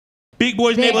Big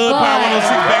Boys Neighborhood Power 106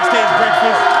 Backstage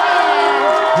Breakfast.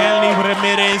 Hanley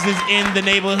Ramirez is in the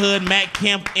neighborhood. Matt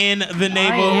Kemp in the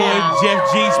neighborhood.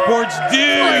 Jeff G, Sports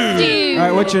Dude. All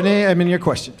right, what's your name? I mean, your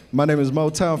question. My name is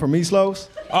Motown from East Los.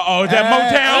 Uh-oh, is that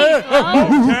Motown?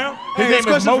 Motown? His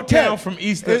name is Motown from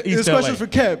East LA. This question's for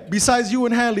Kemp. Besides you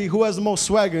and Hanley, who has the most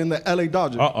swagger in the LA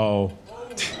Dodgers? Uh-oh.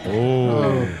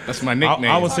 Oh, that's my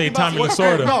nickname. I would say Tommy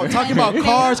Lasorda. No, talking about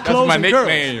cars, clothes, that's my and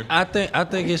nickname. girls. I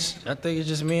think it's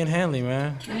just me and Hanley,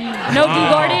 man. No D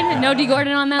Gordon, no D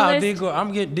Gordon on that list.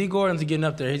 D Gordon's getting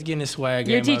up there. He's getting his swag.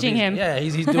 You're teaching him. Yeah,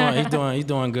 he's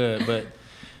doing good, but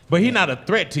he's not a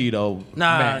threat to you though.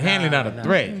 Hanley not a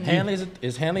threat.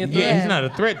 Is Hanley a threat? Yeah, he's not a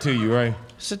threat to you, right?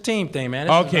 It's a team thing, man.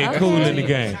 Okay, cool in the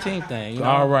game. It's a team thing. You know?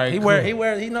 All right. He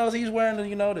knows he's wearing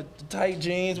the tight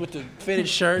jeans with the fitted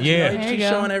shirts. Yeah. He's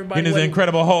showing everybody. Getting his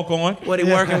Incredible Hulk on. What he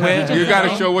working with. You gotta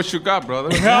show what you got, brother.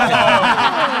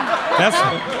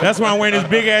 That's why I'm wearing this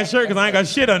big ass shirt, because I ain't got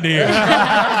shit under here.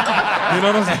 You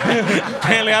know what I'm saying?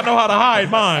 Hanley, I know how to hide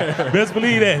mine. Best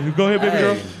believe that. Go ahead, baby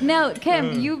girl. Now,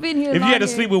 Kemp, you've been here If you had to longer.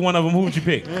 sleep with one of them, who would you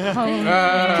pick? Kemp,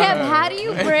 how do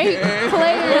you break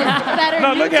players that are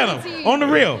No, new look to at the them. team? On the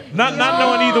real. Not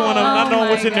knowing either one of them, not knowing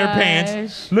what's in their gosh.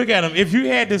 pants. Look at them. If you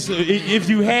had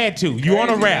to, you're on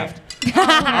a raft. All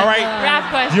right? Raft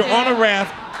question. You're on a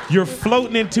raft. You're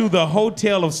floating into the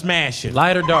Hotel of Smashing.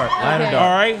 Light or dark? Light or All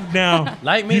dark? right? Now,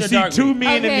 Light meat you or see dark two meat?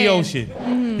 men in the Okay. ocean.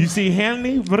 You see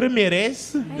Hanley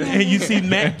Ramirez, and you see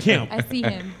Matt Kemp. I see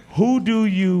him. Who do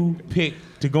you pick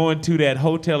to go into that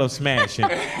Hotel of Smashing,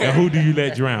 and who do you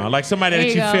let drown? Like somebody There that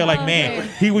you you go. feel like, man,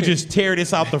 he would just tear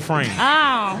this out the frame.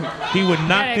 Oh. He would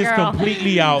knock Get it, this girl.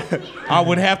 completely out. I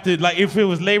would have to, like, if it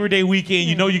was Labor Day weekend,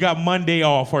 you know you got Monday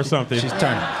off or something. She's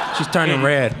turning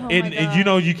red. And you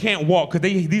know you can't walk because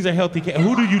these are healthy cats.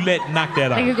 Who do you let knock that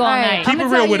They could out? go all All right, night. Keep I'ma it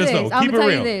real tell you with us, this. though. I'ma Keep it tell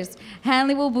real. you this.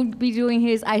 Hanley will be doing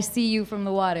his I see you from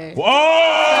the water. Oh!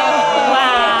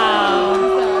 Wow.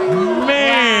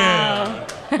 Man!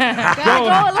 Gotta go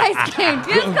with light skin.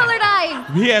 He has colored eyes.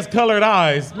 He has colored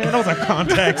eyes. Man, those are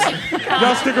contacts.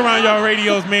 Y'all stick around y'all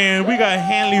radios, man. We got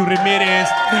Hanley Ramirez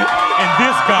and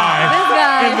this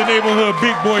guy in the neighborhood,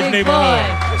 Big Boys Big Neighborhood.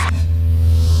 boy.